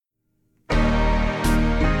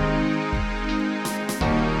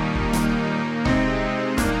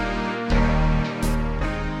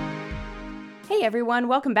Hey everyone,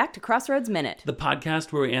 welcome back to Crossroads Minute. The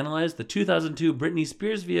podcast where we analyze the 2002 Britney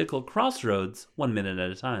Spears vehicle Crossroads 1 minute at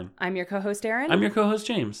a time. I'm your co-host Erin. I'm your co-host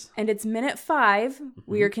James. And it's minute 5.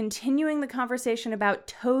 We are continuing the conversation about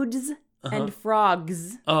toads and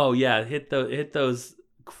frogs. Oh yeah, hit those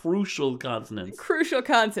crucial consonants. Crucial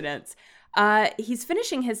consonants. He's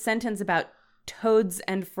finishing his sentence about toads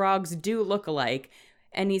and frogs do look alike,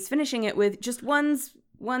 and he's finishing it with just one's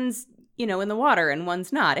in the water and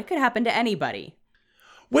one's not. It could happen to anybody.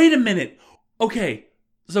 Wait a minute. Okay,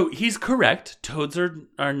 so he's correct. Toads are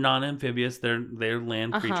non-amphibious. They're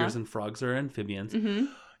land creatures, and frogs are amphibians. Mm-hmm.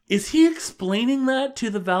 Is he explaining that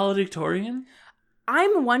to the valedictorian?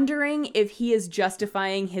 I'm wondering if he is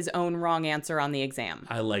justifying his own wrong answer on the exam.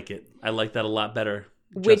 I like it. I like that a lot better.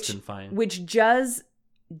 Justifying. Which Juz?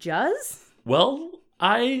 Well,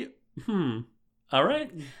 all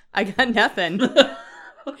right. I got nothing.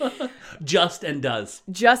 Just and does.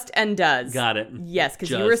 Just and does. Got it. Yes,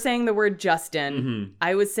 because you were saying the word Justin. Mm-hmm.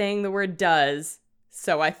 I was saying the word does,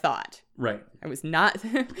 so I thought. Right. I was not,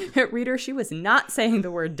 reader, she was not saying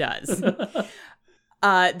the word does.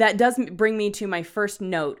 That does bring me to my first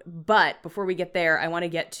note, but before we get there, I want to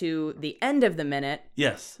get to the end of the minute.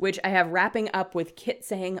 Yes. Which I have wrapping up with Kit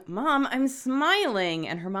saying, "Mom, I'm smiling,"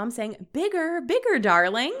 and her mom saying, "Bigger, bigger,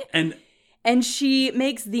 darling." And she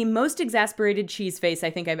makes the most exasperated cheese face I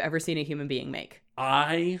think I've ever seen a human being make.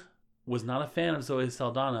 I was not a fan of Zoe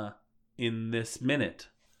Saldana in this minute.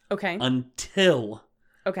 Okay. Until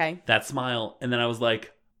okay. that smile. And then I was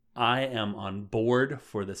like, I am on board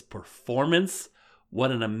for this performance. What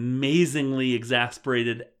an amazingly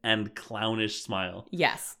exasperated and clownish smile.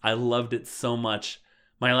 Yes. I loved it so much.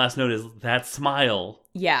 My last note is that smile.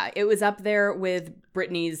 Yeah, it was up there with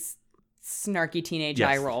Britney's snarky teenage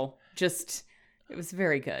eye roll. Just, it was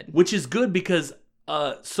very good. Which is good because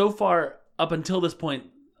so far, up until this point,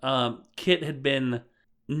 Kit had been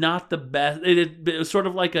not the best. It was sort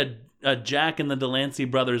of like a Jack and the Delancey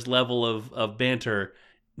brothers level of banter,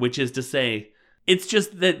 which is to say, it's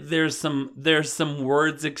just that there's some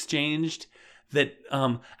words exchanged that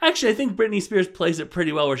actually I think Britney Spears plays it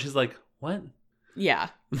pretty well, where she's like, "What?" Yeah.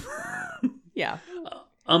 Yeah.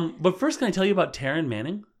 But first, can I tell you about Taryn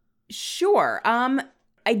Manning? Sure.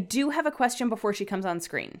 I do have a question before she comes on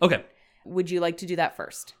screen. Okay. Would you like to do that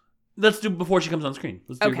first? Let's do before she comes on screen.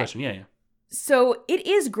 Let's do your question. Yeah. So it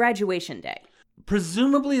is graduation day.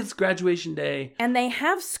 Presumably it's graduation day. And they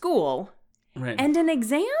have school. Right. And an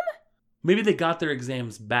exam? Maybe they got their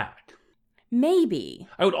exams back. Maybe.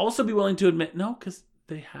 I would also be willing to admit, no, because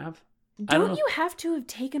they have. Don't you have to have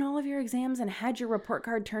taken all of your exams and had your report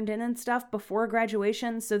card turned in and stuff before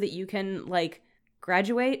graduation so that you can,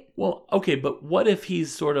 graduate? Well, okay, but what if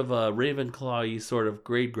he's sort of a Ravenclaw-y sort of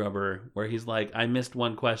grade grubber, where he's like, I missed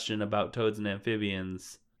one question about toads and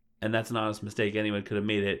amphibians, and that's an honest mistake. Anyone could have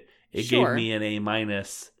made it. It gave me an A-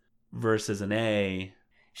 versus an A.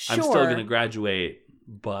 Sure. I'm still going to graduate,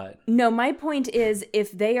 but... No, my point is,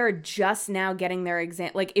 if they are just now getting their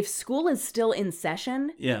exam... if school is still in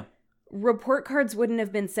session... Yeah. Report cards wouldn't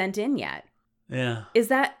have been sent in yet. Yeah.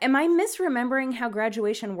 Am I misremembering how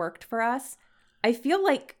graduation worked for us? I feel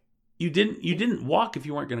like... You didn't walk if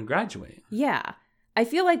you weren't going to graduate. Yeah. I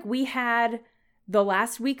feel like we had the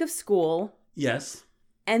last week of school. Yes.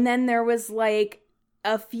 And then there was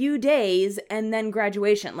a few days and then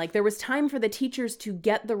graduation. There was time for the teachers to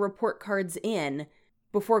get the report cards in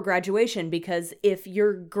before graduation, because if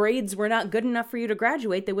your grades were not good enough for you to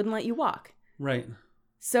graduate, they wouldn't let you walk. Right.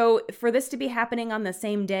 So for this to be happening on the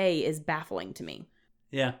same day is baffling to me.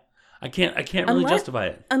 Yeah. I can't really justify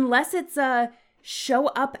it. Unless it's a show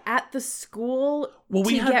up at the school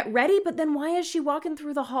get ready, but then why is she walking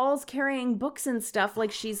through the halls carrying books and stuff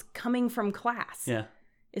like she's coming from class? Yeah.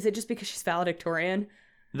 Is it just because she's valedictorian?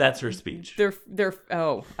 That's her speech.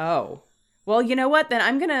 Oh. Well, you know what? Then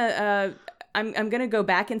I'm gonna go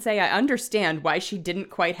back and say I understand why she didn't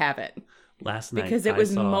quite have it. Last night, because it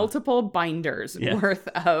was multiple binders worth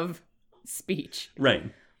of speech.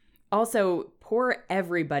 Right. Also, poor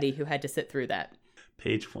everybody who had to sit through that.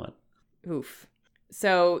 Page 1. Oof.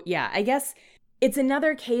 So, yeah, I guess it's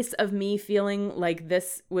another case of me feeling like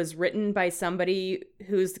this was written by somebody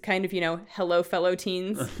who's kind of, hello, fellow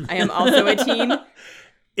teens. I am also a teen.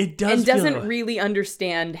 It does and doesn't really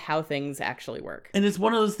understand how things actually work. And it's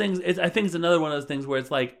one of those things, I think it's another one of those things where it's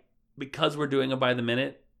because we're doing it by the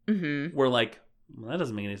minute, we're like, well, that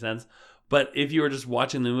doesn't make any sense. But if you were just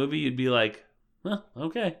watching the movie, you'd be like, well,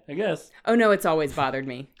 okay, I guess. Oh, no, it's always bothered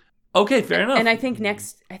me. Okay, fair enough. And I think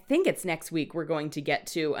it's next week we're going to get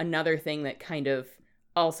to another thing that kind of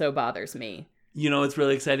also bothers me. You know what's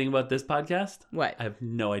really exciting about this podcast? What? I have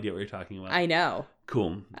no idea what you're talking about. I know.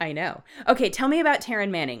 Cool. I know. Okay, tell me about Taryn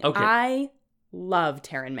Manning. Okay. I love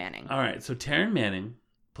Taryn Manning. All right. So Taryn Manning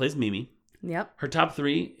plays Mimi. Yep. Her top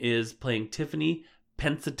 3 is playing Tiffany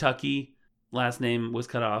Pensatucky, last name was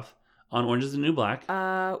cut off, on Orange is the New Black.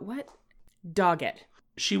 What? Dog It.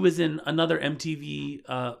 She was in another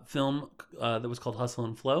MTV film that was called Hustle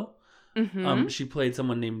and Flow. Mm-hmm. She played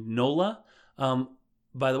someone named Nola.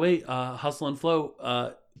 By the way, Hustle and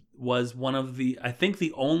Flow was one of I think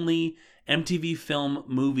the only MTV film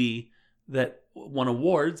movie that won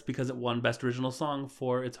awards because it won Best Original Song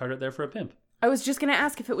for It's Hard Out There for a Pimp. I was just going to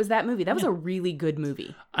ask if it was that movie. That was a really good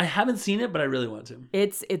movie. I haven't seen it, but I really want to.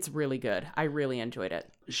 It's really good. I really enjoyed it.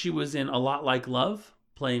 She was in A Lot Like Love,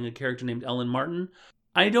 playing a character named Ellen Martin.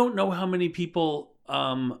 I don't know how many people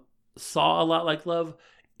saw A Lot Like Love.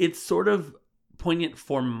 It's sort of poignant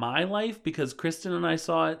for my life because Kristen and I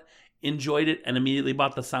saw it, enjoyed it, and immediately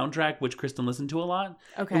bought the soundtrack, which Kristen listened to a lot.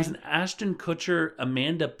 Okay. It was an Ashton Kutcher,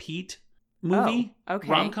 Amanda Peet movie,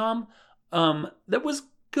 rom-com, that was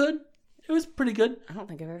good. It was pretty good. I don't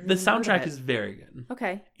think I've ever The even heard of soundtrack it. is very good.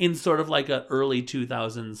 Okay. In sort of like an early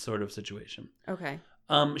 2000s sort of situation. Okay.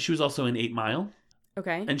 She was also in 8 Mile.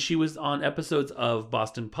 Okay. And she was on episodes of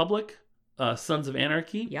Boston Public, Sons of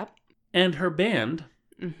Anarchy. Yep. And her band,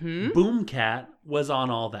 Mm-hmm. Boomcat, was on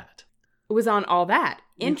all that. It was on all that.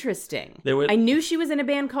 Interesting. I knew she was in a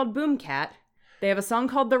band called Boomcat. They have a song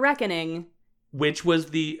called The Reckoning. Which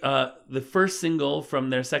was the first single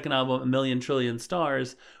from their second album, A Million Trillion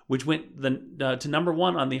Stars, which went to number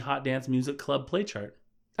 1 on the Hot Dance Music Club play chart.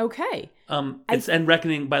 Okay. And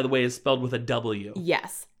Reckoning, by the way, is spelled with a W.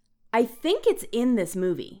 Yes. I think it's in this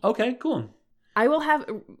movie. Okay, cool. I'm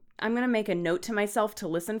going to make a note to myself to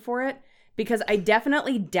listen for it because I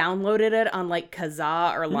definitely downloaded it on like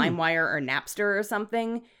Kazaa or LimeWire or Napster or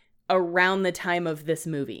something around the time of this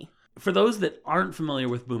movie. For those that aren't familiar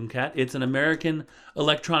with Boomcat, it's an American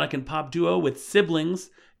electronic and pop duo with siblings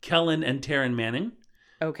Kellen and Taryn Manning.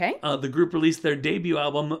 Okay. The group released their debut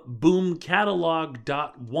album,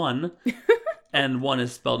 Boomcatalog.1, and 1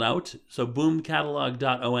 is spelled out, so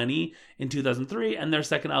Boomcatalog.one in 2003, and their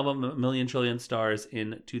second album, A Million Trillion Stars,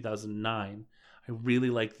 in 2009. I really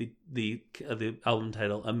like the album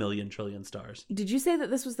title, A Million Trillion Stars. Did you say that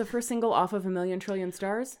this was the first single off of A Million Trillion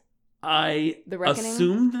Stars? I The Reckoning?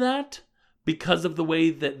 assumed that because of the way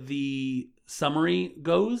that the summary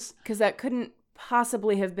goes. Because that couldn't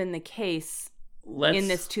possibly have been the case in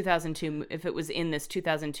this 2002, if it was in this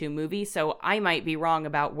 2002 movie, so I might be wrong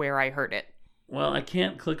about where I heard it. Well, I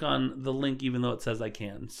can't click on the link even though it says I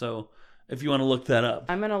can, so if you want to look that up.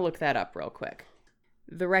 I'm going to look that up real quick.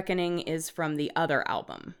 The Reckoning is from the other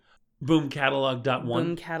album. Boomcatalog.one.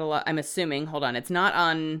 Boom Catalog, I'm assuming, hold on, it's not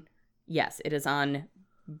on, yes, it is on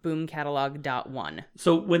Boomcatalog.one.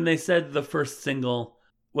 So when they said the first single,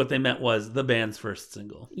 what they meant was the band's first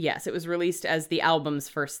single. Yes, it was released as the album's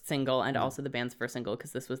first single and also the band's first single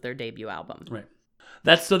because this was their debut album. Right.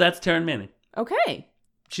 That's Taryn Manning. Okay.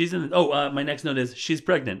 She's in. My next note is she's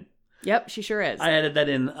pregnant. Yep, she sure is. I added that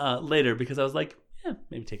in later because I was like, yeah,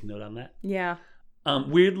 maybe take a note on that. Yeah.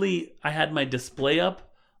 Weirdly, I had my display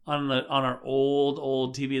up on our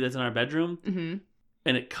old TV that's in our bedroom,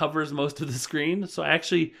 and it covers most of the screen. So I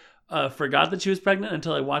actually forgot that she was pregnant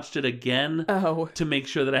until I watched it again to make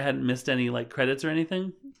sure that I hadn't missed any like credits or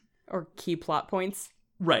anything. Or key plot points.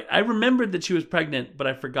 Right. I remembered that she was pregnant, but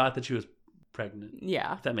I forgot that she was pregnant.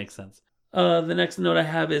 Yeah. If that makes sense. The next note I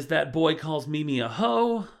have is that boy calls Mimi a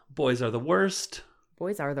hoe. Boys are the worst.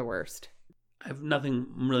 Boys are the worst. I have nothing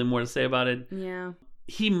really more to say about it. Yeah.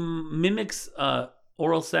 He mimics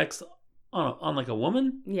oral sex on like a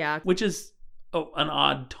woman. Yeah. Which is an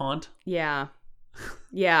odd taunt. Yeah.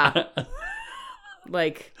 Yeah.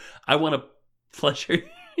 Like. I want to pleasure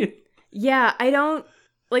you. Yeah, I don't.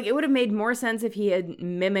 Like, it would have made more sense if he had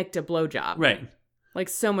mimicked a blowjob. Right. Like,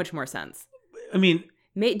 so much more sense. I mean.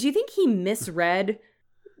 Do you think he misread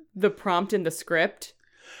the prompt in the script?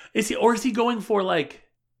 Is he going for, like,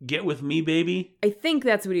 get with me, baby? I think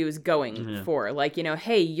that's what he was going for. Like,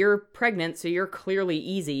 hey, you're pregnant, so you're clearly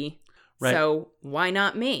easy. Right. So why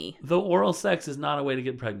not me? Though oral sex is not a way to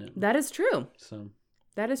get pregnant. That is true. So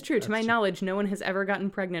that is true. To my knowledge, no one has ever gotten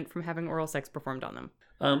pregnant from having oral sex performed on them.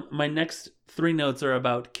 My next 3 notes are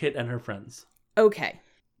about Kit and her friends. Okay.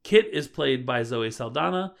 Kit is played by Zoe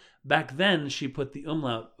Saldana. Back then, she put the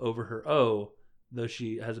umlaut over her O, though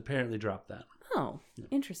she has apparently dropped that. Oh,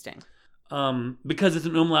 interesting. Because it's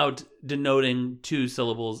an umlaut denoting 2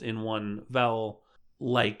 syllables in one vowel,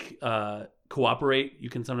 like cooperate.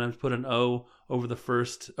 You can sometimes put an O over the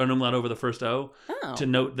first, or an umlaut over the first O to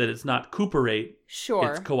note that it's not cooperate.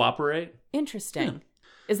 Sure. It's cooperate. Interesting.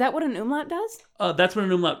 Is that what an umlaut does? That's what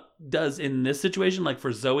an umlaut does in this situation, like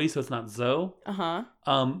for Zoe, so it's not Zoe. Uh-huh.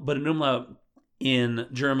 But an umlaut in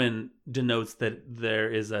German denotes that there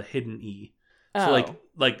is a hidden E. Oh. So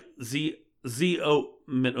like Z-O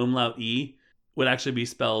mit umlaut E would actually be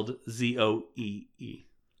spelled Z-O-E-E.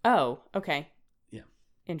 Oh, okay. Yeah.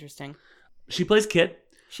 Interesting. She plays Kit.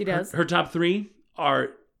 She does. Her top three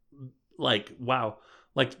are like, wow,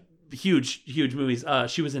 like huge movies.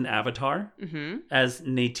 She was in Avatar as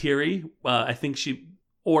Neytiri. I think she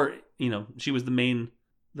was the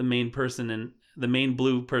main person in the main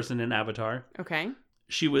blue person in Avatar. Okay.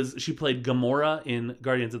 She played Gamora in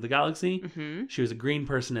Guardians of the Galaxy. She was a green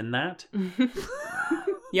person in that.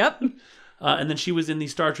 Yep. And then she was in the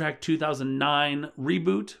Star Trek 2009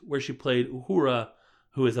 reboot where she played Uhura,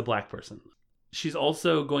 who is a black person. She's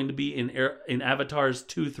also going to be in Avatars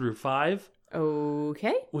 2 through 5.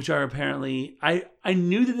 Okay. Which are apparently... I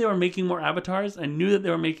knew that they were making more Avatars. I knew that they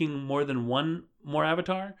were making more than one more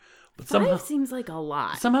Avatar. But somehow... 5 seems like a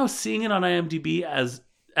lot. Somehow seeing it on IMDb as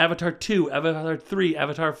Avatar 2, Avatar 3,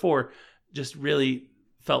 Avatar 4 just really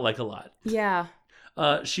felt like a lot. Yeah.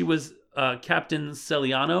 She was Captain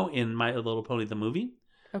Celiano in My Little Pony the movie.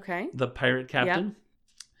 Okay. The pirate captain. Yep.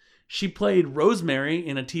 She played Rosemary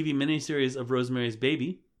in a TV miniseries of Rosemary's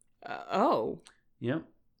Baby. Oh. Yep.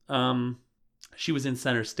 She was in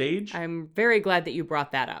Center Stage. I'm very glad that you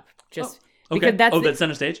brought that up. Just okay. because that's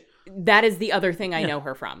Center Stage? That is the other thing I know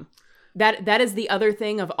her from. That is the other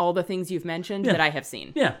thing of all the things you've mentioned that I have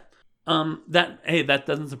seen. Yeah. That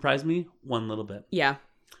doesn't surprise me one little bit. Yeah.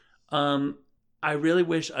 I really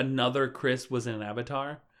wish another Chris was in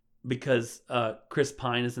Avatar because Chris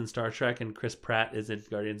Pine is in Star Trek and Chris Pratt is in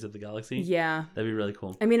Guardians of the Galaxy. Yeah. That'd be really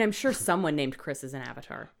cool. I mean, I'm sure someone named Chris is in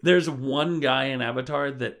Avatar. There's one guy in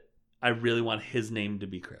Avatar that I really want his name to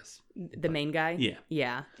be Chris. The main guy? Yeah.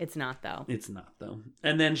 Yeah. It's not, though. It's not, though.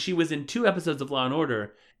 And then she was in 2 episodes of Law &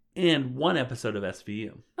 Order and 1 episode of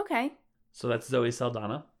SVU. Okay. So that's Zoe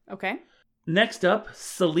Saldana. Okay. Next up,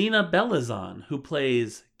 Selena Belazon, who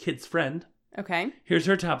plays Kit's friend. Okay. Here's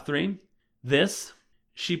her top 3.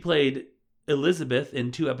 She played Elizabeth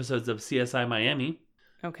in 2 episodes of CSI Miami.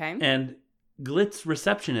 Okay. And Glitz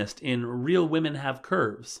receptionist in Real Women Have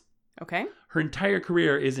Curves. Okay. Her entire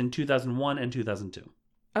career is in 2001 and 2002.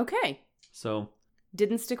 Okay. So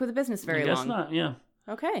didn't stick with the business very long. I guess not, yeah.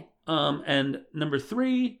 Okay. And number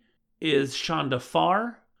 3 is Shonda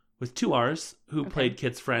Farr with 2 R's, who played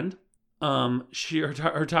Kit's friend.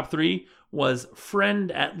 Her top 3 was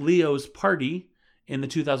friend at Leo's party in the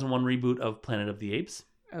 2001 reboot of Planet of the Apes.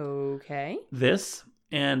 Okay.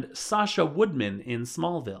 And Sasha Woodman in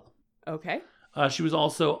Smallville. Okay. She was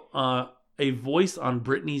also a voice on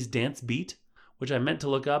Britney's Dance Beat, which I meant to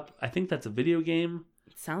look up. I think that's a video game.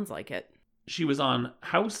 Sounds like it. She was on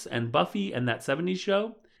House and Buffy and That 70s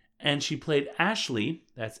Show. And she played Ashley,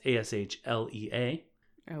 that's Ashlea,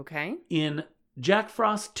 okay, in Jack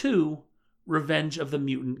Frost 2, Revenge of the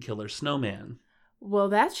Mutant Killer Snowman. Well,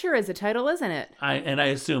 that sure is a title, isn't it? I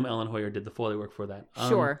assume Ellen Hoyer did the Foley work for that.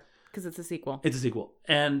 Sure, because it's a sequel. It's a sequel.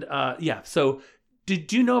 And so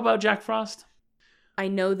did you know about Jack Frost? I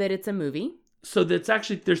know that it's a movie. So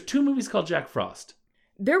there's 2 movies called Jack Frost.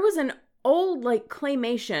 There was an old,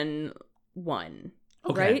 claymation one,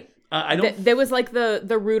 right? I don't... There was,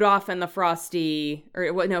 the Rudolph and the Frosty...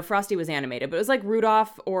 Frosty was animated, but it was,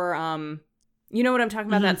 Rudolph or, you know what I'm talking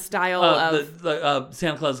about? That style of... The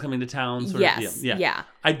Santa Claus coming to town sort of deal. Yeah.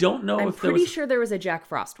 I don't know I'm pretty sure there was a Jack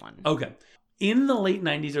Frost one. Okay. In the late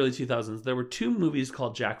 90s, early 2000s, there were 2 movies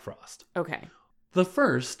called Jack Frost. Okay. The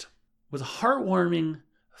first was a heartwarming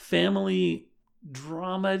family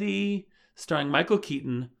dramedy starring Michael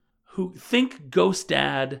Keaton, who think Ghost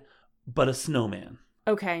Dad, but a snowman.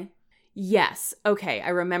 Okay. Yes. Okay. I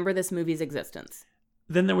remember this movie's existence.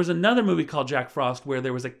 Then there was another movie called Jack Frost where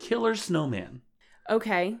there was a killer snowman.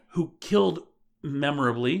 Okay. Who killed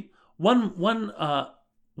memorably one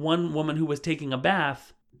woman who was taking a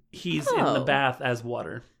bath. He's in the bath as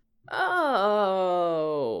water.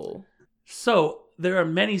 Oh. So there are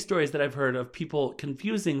many stories that I've heard of people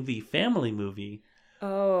confusing the family movie.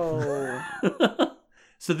 Oh.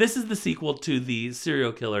 So this is the sequel to the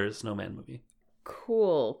serial killer snowman movie.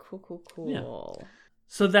 Cool. Yeah.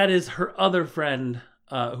 So that is her other friend,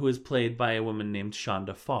 who is played by a woman named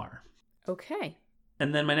Shonda Farr. Okay.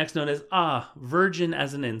 And then my next note is, virgin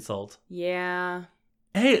as an insult. Yeah.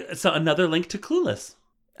 Hey, so another link to Clueless.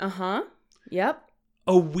 Uh-huh. Yep.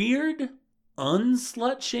 A weird,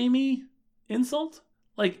 unslut-shamey insult?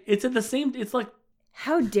 It's at the same, it's like...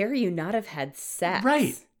 How dare you not have had sex?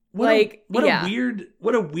 Right. What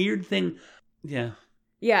a weird thing. Yeah.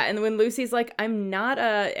 Yeah, and when Lucy's like, I'm not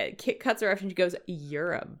a... Kit cuts her off and she goes,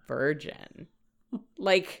 you're a virgin.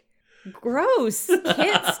 Like, gross.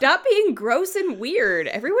 Kit, stop being gross and weird.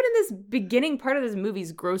 Everyone in this beginning part of this movie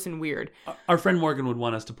is gross and weird. Our friend Morgan would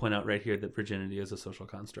want us to point out right here that virginity is a social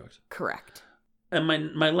construct. Correct. And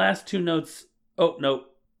my last 2 notes... Oh, no.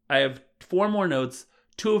 I have 4 more notes.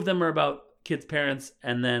 2 of them are about Kit's parents,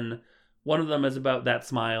 and then one of them is about that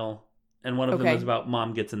smile, and one of them is about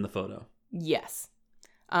mom gets in the photo. Yes.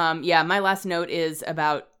 Yeah, my last note is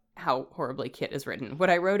about how horribly Kit is written. What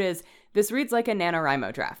I wrote is, this reads like a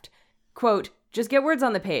NaNoWriMo draft. Quote, just get words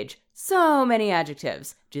on the page. So many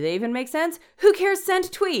adjectives. Do they even make sense? Who cares?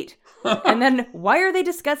 Send tweet. And then, why are they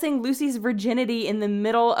discussing Lucy's virginity in the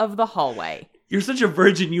middle of the hallway? You're such a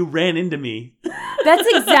virgin, you ran into me.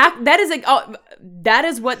 That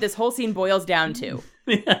is what this whole scene boils down to.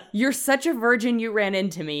 Yeah. You're such a virgin, you ran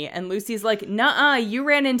into me. And Lucy's like, nuh-uh, you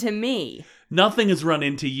ran into me. Nothing has run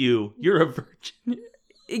into you. You're a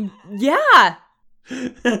virgin. Yeah.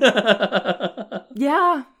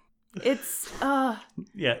 Yeah. It's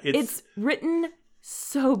it's written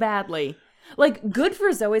so badly. Like, good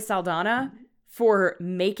for Zoe Saldana for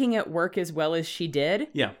making it work as well as she did.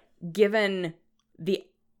 Yeah. Given the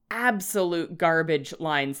absolute garbage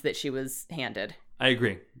lines that she was handed. I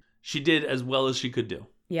agree. She did as well as she could do.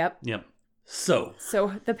 Yep. So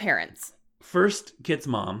the parents. First, Kit's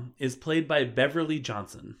mom is played by Beverly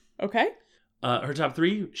Johnson. Okay. Her top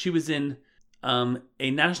 3, she was in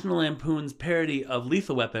a National Lampoon's parody of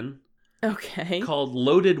Lethal Weapon. Okay. Called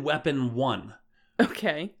Loaded Weapon 1.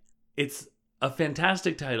 Okay. It's a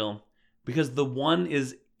fantastic title because the 1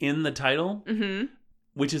 is in the title,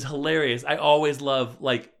 which is hilarious. I always love,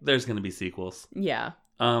 like, there's going to be sequels. Yeah.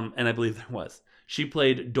 And I believe there was. She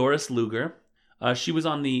played Doris Luger. She was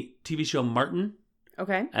on the TV show Martin.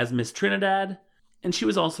 Okay. As Miss Trinidad. And she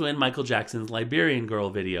was also in Michael Jackson's Liberian Girl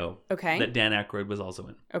video. Okay. That Dan Aykroyd was also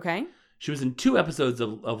in. Okay. She was in 2 episodes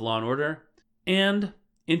of Law & Order. And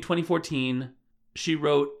in 2014, she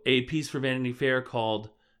wrote a piece for Vanity Fair called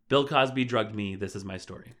Bill Cosby Drugged Me, This Is My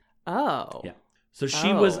Story. Oh. Yeah. So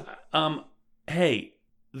she was, hey,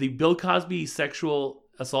 the Bill Cosby sexual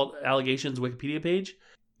assault allegations Wikipedia page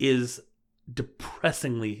is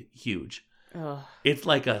depressingly huge. Ugh. It's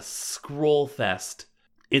like a scroll fest.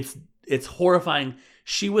 It's horrifying.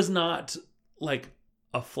 She was not like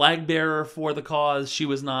a flag bearer for the cause. She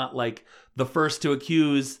was not like the first to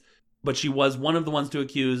accuse, but she was one of the ones to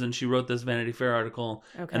accuse, and she wrote this Vanity Fair article.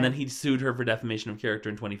 Okay. And then he sued her for defamation of character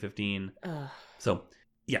in 2015. Ugh. So,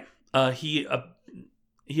 yeah. He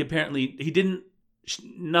apparently,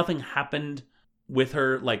 nothing happened with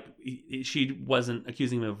her. Like, she wasn't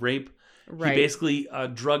accusing him of rape. Right. He basically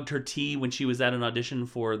drugged her tea when she was at an audition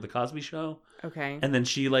for The Cosby Show. Okay. And then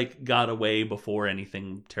she, like, got away before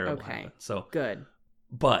anything terrible happened. So good.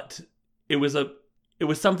 But it was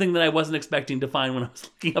something that I wasn't expecting to find when I was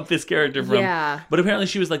looking up this character from. Yeah. But apparently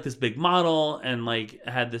she was, like, this big model and, like,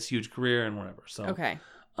 had this huge career and whatever. So okay.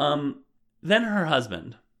 Then her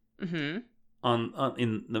husband. Mm-hmm.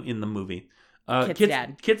 In the movie.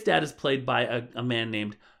 Kit's dad is played by a man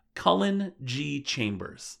named Cullen G.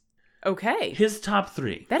 Chambers. Okay. His top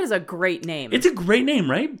 3. That is a great name. It's a great name,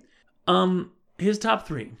 right? His top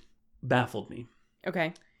 3 baffled me.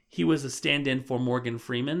 Okay. He was a stand-in for Morgan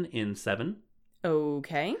Freeman in Seven.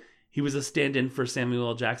 Okay. He was a stand-in for Samuel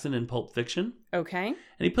L. Jackson in Pulp Fiction. Okay. And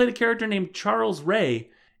he played a character named Charles Ray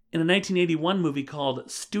in a 1981 movie called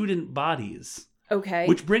Student Bodies. Okay.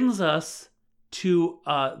 Which brings us to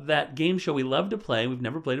that game show we love to play. We've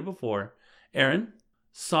never played it before. Aaron,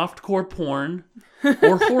 softcore porn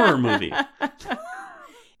or horror movie?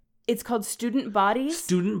 It's called Student Bodies?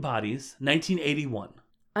 Student Bodies, 1981.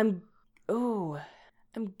 I'm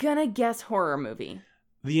gonna guess horror movie.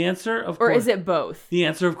 The answer, of course... Or is it both? The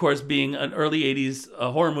answer, of course, being an early 80s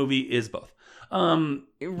horror movie is both.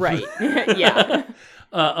 Right. Yeah.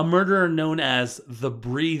 A murderer known as the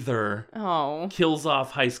Breather kills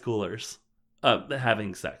off high schoolers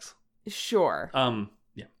having sex. Sure.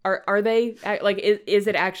 Yeah. Are they, like, is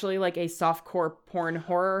it actually like a softcore porn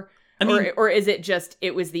horror? I mean, or is it just,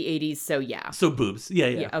 it was the 80s, so yeah. So boobs.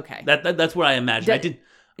 Yeah. Okay. That's what I imagine.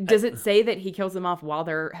 Does it say that he kills them off while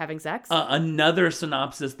they're having sex? Another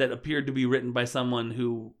synopsis that appeared to be written by someone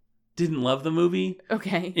who didn't love the movie.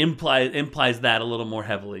 Okay. Implies that a little more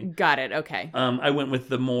heavily. Got it. Okay. I went with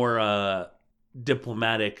the more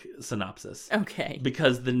diplomatic synopsis. Okay.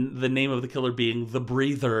 Because the name of the killer being the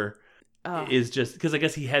Breather is just because I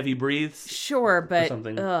guess he heavy breathes. Sure, but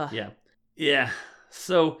something. Yeah.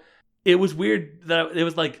 So it was weird that it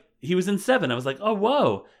was like he was in Seven. I was like, oh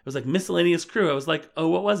whoa. It was like miscellaneous crew. I was like, oh,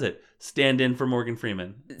 what was it? Stand in for Morgan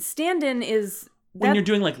Freeman. Stand in is when you're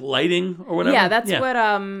doing like lighting or whatever. Yeah, that's what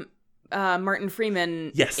Martin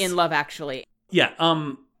Freeman in Love Actually. Yeah,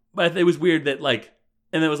 but it was weird that like,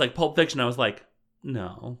 and it was like Pulp Fiction. I was like,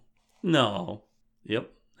 no, yep,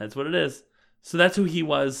 that's what it is. So that's who he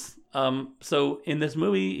was. So in this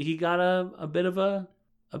movie, he got a bit of a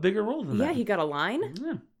bigger role than that. Yeah, he got a line.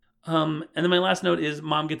 Yeah. And then my last note is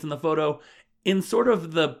Mom gets in the photo in sort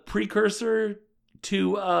of the precursor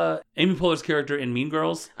to Amy Poehler's character in Mean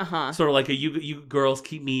Girls. Sort of like a you girls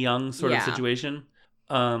keep me young sort of situation.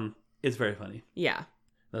 It's very funny. Yeah.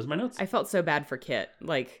 Those are my notes. I felt so bad for Kit.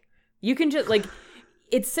 Like, you can just, like,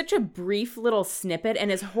 it's such a brief little snippet, and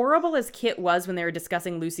as horrible as Kit was when they were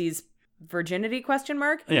discussing Lucy's virginity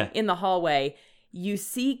in the hallway, you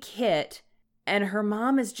see Kit, and her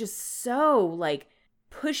mom is just so, like,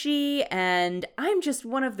 pushy, and I'm just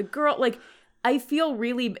one of the girl. Like, I feel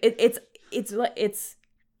really, it's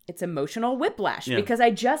emotional whiplash because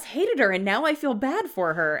I just hated her, and now I feel bad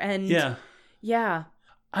for her, and yeah.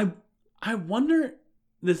 I wonder.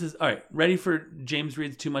 This is all right. Ready for James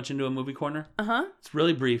Reed's Too Much Into a Movie Corner? It's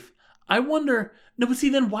really brief. I wonder. No, but see,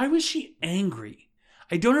 then why was she angry?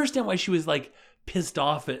 I don't understand why she was like pissed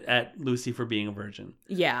off at Lucy for being a virgin.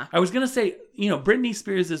 Yeah. I was gonna say, Britney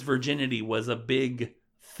Spears' virginity was a big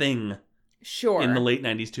thing. Sure. In the late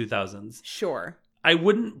 90s, 2000s. Sure. I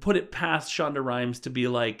wouldn't put it past Shonda Rhimes to be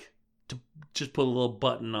like to just put a little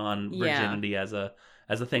button on virginity as a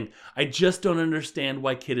thing. I just don't understand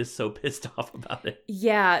why Kit is so pissed off about it.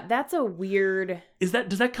 Yeah, that's a weird... Does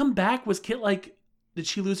that come back? Was Kit like, did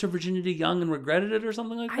she lose her virginity young and regretted it or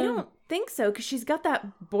something like that? I don't think so, because she's got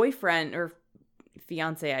that boyfriend, or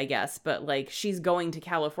fiance, I guess, but like she's going to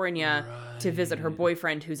California to visit her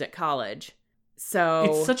boyfriend who's at college. So...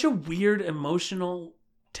 It's such a weird emotional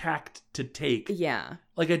tact to take. Yeah.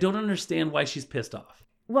 Like, I don't understand why she's pissed off.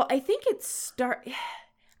 Well, I think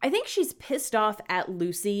I think she's pissed off at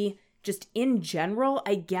Lucy just in general,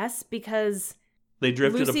 I guess, because they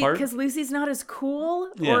drifted apart. Because Lucy's not as cool,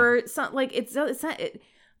 or something. Like it's not.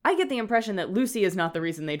 I get the impression that Lucy is not the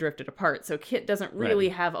reason they drifted apart. So Kit doesn't really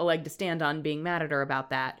have a leg to stand on being mad at her about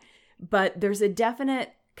that. But there's a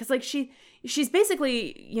definite, because like she's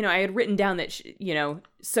basically, I had written down that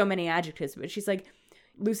so many adjectives, but she's like,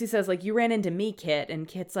 Lucy says like, you ran into me, Kit, and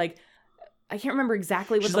Kit's like, I can't remember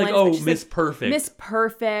exactly what she's the like, line is. She's Miss Perfect. Miss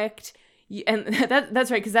Perfect. And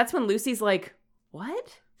that's right, because that's when Lucy's like,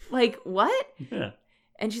 what? Like, what? Yeah.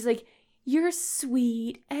 And she's like, you're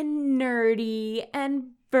sweet and nerdy and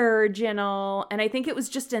virginal. And I think it was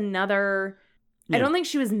just another... I don't think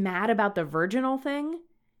she was mad about the virginal thing.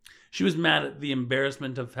 She was mad at the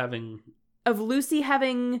embarrassment of having... Of Lucy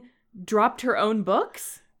having dropped her own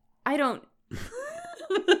books? I don't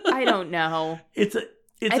know.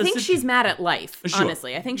 I think she's mad at life,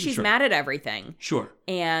 honestly. I think she's mad at everything. Sure.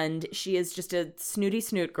 And she is just a snooty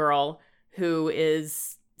snoot girl who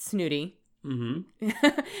is snooty. Mm-hmm.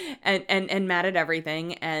 and mad at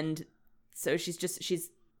everything. And so she's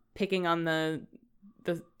picking on the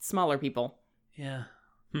smaller people. Yeah.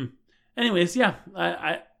 Anyways, yeah.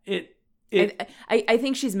 I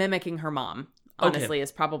think she's mimicking her mom, honestly,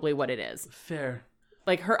 is probably what it is. Fair.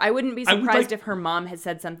 Like I wouldn't be surprised if her mom had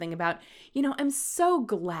said something about, I'm so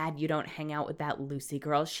glad you don't hang out with that Lucy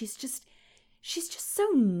girl. She's just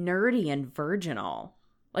so nerdy and virginal.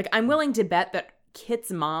 Like, I'm willing to bet that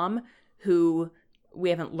Kit's mom, who we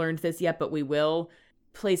haven't learned this yet, but we will,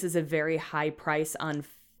 places a very high price on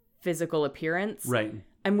physical appearance. Right.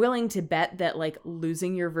 I'm willing to bet that like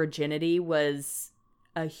losing your virginity was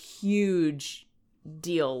a huge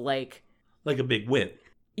deal. Like a big win.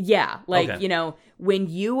 Yeah, like, when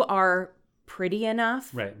you are pretty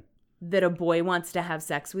enough that a boy wants to have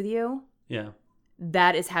sex with you,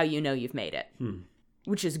 that is how you know you've made it,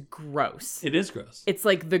 which is gross. It is gross. It's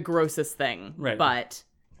like the grossest thing, but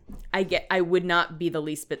I would not be the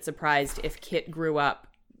least bit surprised if Kit grew up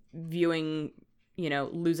viewing,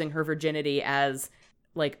 losing her virginity as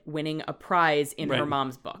like winning a prize in her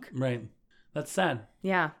mom's book. Right. That's sad.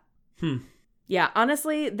 Yeah. Yeah,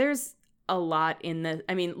 honestly, there's a lot in the...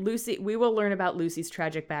 I mean, Lucy... We will learn about Lucy's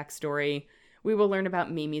tragic backstory. We will learn about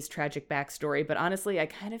Mimi's tragic backstory. But honestly, I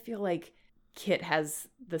kind of feel like Kit has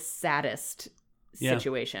the saddest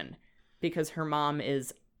situation because her mom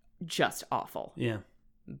is just awful. Yeah.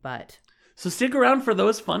 But... So stick around for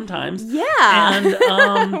those fun times. Yeah. And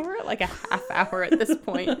we're at like a half hour at this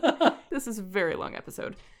point. This is a very long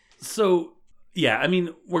episode. So, yeah, I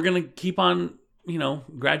mean, we're going to keep on...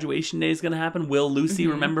 graduation day is going to happen. Will Lucy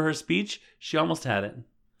remember her speech? She almost had it.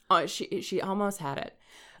 Oh, she almost had it.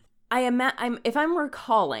 If I'm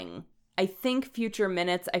recalling, I think future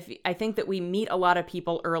minutes, I think that we meet a lot of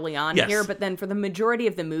people early on Yes. here, but then for the majority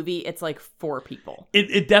of the movie, it's like 4 people.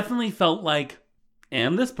 It definitely felt like,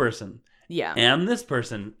 and this person, Yeah. and this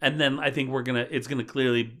person, and then I think it's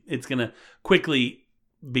gonna quickly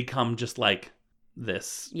become just like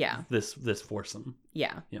this. Yeah. This foursome.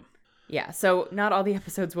 Yeah. Yeah. Yeah. So not all the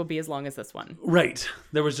episodes will be as long as this one. Right.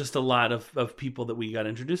 There was just a lot of people that we got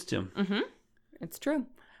introduced to. Mm-hmm. It's true.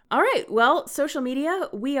 All right. Well, social media,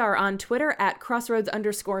 we are on Twitter at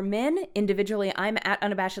crossroads_min. Individually, I'm at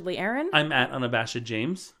unabashedly Aaron. I'm at unabashed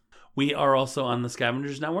James. We are also on the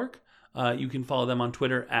Scavengers Network. You can follow them on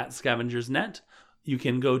Twitter at scavengersnet. You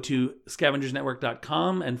can go to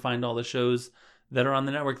scavengersnetwork.com and find all the shows that are on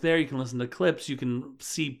the network there. You can listen to clips. You can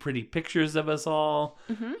see pretty pictures of us all.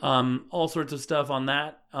 All sorts of stuff on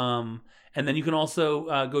that. And then you can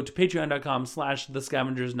also go to patreon.com/the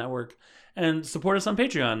Scavengers Network and support us on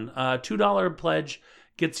Patreon. $2 pledge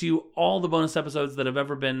gets you all the bonus episodes that have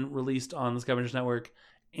ever been released on the Scavengers Network.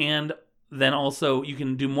 And then also you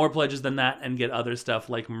can do more pledges than that and get other stuff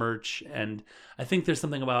like merch. And I think there's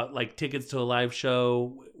something about like tickets to a live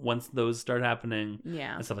show once those start happening.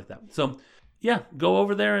 Yeah. And stuff like that. So yeah, go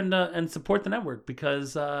over there and support the network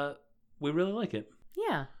because we really like it.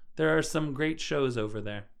 Yeah. There are some great shows over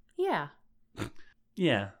there. Yeah.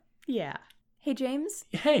 Yeah. Yeah. Hey, James.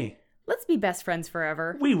 Hey. Let's be best friends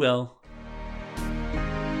forever. We will.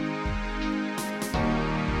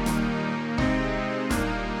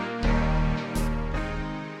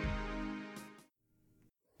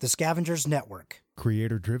 The Scavengers Network.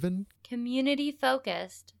 Creator-driven.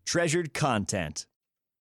 Community-focused. Treasured content.